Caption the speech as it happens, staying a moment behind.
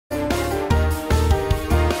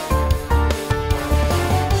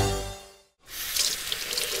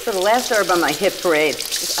So the last herb on my hit parade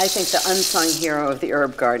is, I think, the unsung hero of the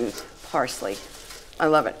herb garden, parsley. I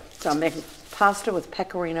love it. So I'm making pasta with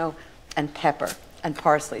pecorino and pepper and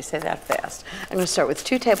parsley. Say that fast. I'm going to start with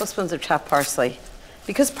 2 tablespoons of chopped parsley.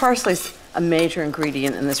 Because parsley's a major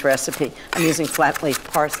ingredient in this recipe, I'm using flat leaf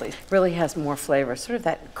parsley. It really has more flavor, sort of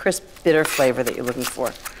that crisp, bitter flavor that you're looking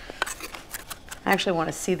for. I actually want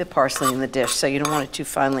to see the parsley in the dish, so you don't want it too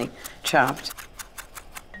finely chopped.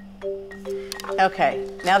 Okay,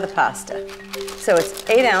 now the pasta. So it's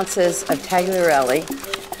 8 ounces of tagliarelle.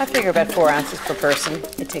 I figure about 4 ounces per person.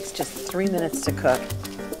 It takes just 3 minutes to cook.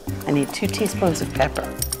 I need 2 teaspoons of pepper.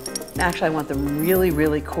 Actually, I want them really,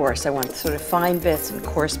 really coarse. I want sort of fine bits and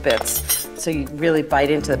coarse bits, so you really bite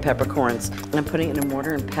into the peppercorns. And I'm putting it in a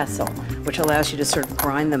mortar and pestle, which allows you to sort of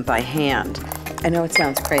grind them by hand. I know it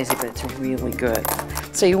sounds crazy, but it's really good.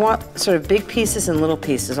 So you want sort of big pieces and little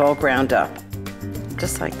pieces all ground up,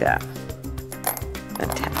 just like that.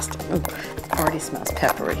 Fantastic. Ooh, it already smells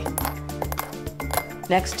peppery.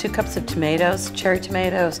 Next, 2 cups of tomatoes, cherry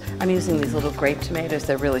tomatoes. I'm using these little grape tomatoes.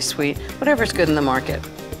 They're really sweet. Whatever's good in the market.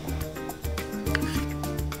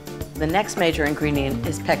 The next major ingredient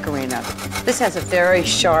is pecorino. This has a very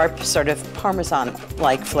sharp, sort of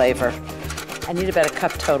Parmesan-like flavor. I need about a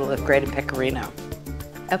cup total of grated pecorino.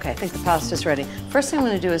 Okay, I think the pasta's ready. First thing I'm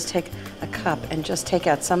going to do is take a cup and just take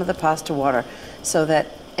out some of the pasta water so that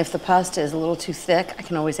if the pasta is a little too thick, I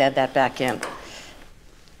can always add that back in.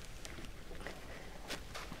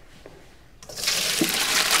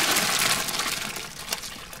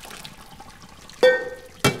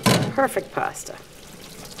 Perfect pasta.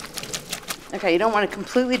 Okay, you don't want it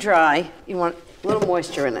completely dry. You want a little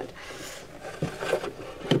moisture in it.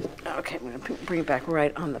 Okay, I'm going to bring it back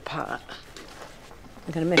right on the pot.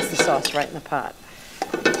 I'm going to mix the sauce right in the pot.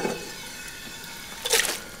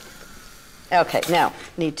 Okay, now,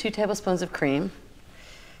 need 2 tablespoons of cream,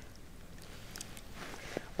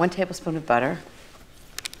 1 tablespoon of butter,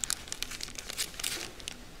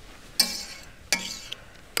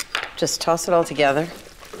 just toss it all together.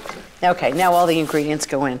 Okay, now all the ingredients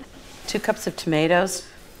go in. 2 cups of tomatoes,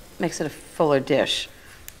 makes it a fuller dish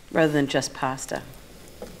rather than just pasta.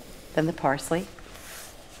 Then the parsley.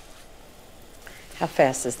 How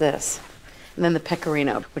fast is this? And then the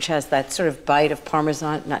pecorino, which has that sort of bite of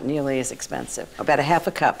Parmesan, not nearly as expensive. About a half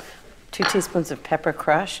a cup. 2 teaspoons of pepper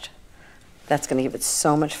crushed. That's going to give it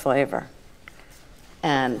so much flavor.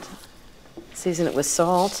 And season it with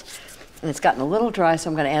salt. And it's gotten a little dry, so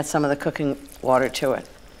I'm going to add some of the cooking water to it.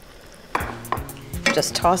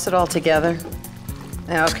 Just toss it all together.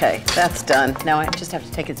 Okay, that's done. Now I just have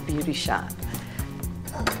to take its beauty shot.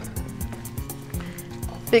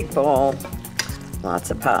 Big bowl,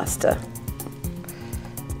 lots of pasta.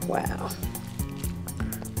 Wow,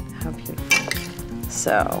 how beautiful.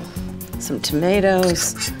 So, some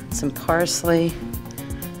tomatoes, some parsley.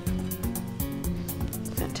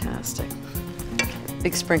 Fantastic.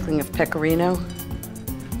 Big sprinkling of pecorino.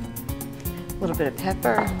 A little bit of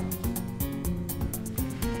pepper.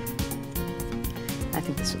 I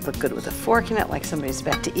think this would look good with a fork in it, like somebody's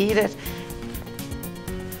about to eat it.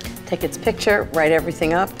 Take its picture, write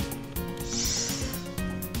everything up.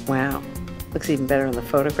 Wow, looks even better in the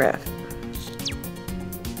photograph.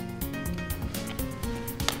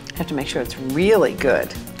 Have to make sure it's really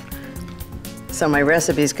good. So my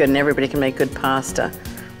recipe's good and everybody can make good pasta.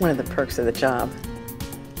 One of the perks of the job.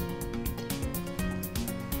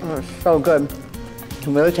 Oh, it's so good. You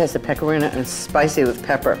can really taste the pecorino and it's spicy with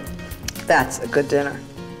pepper. That's a good dinner.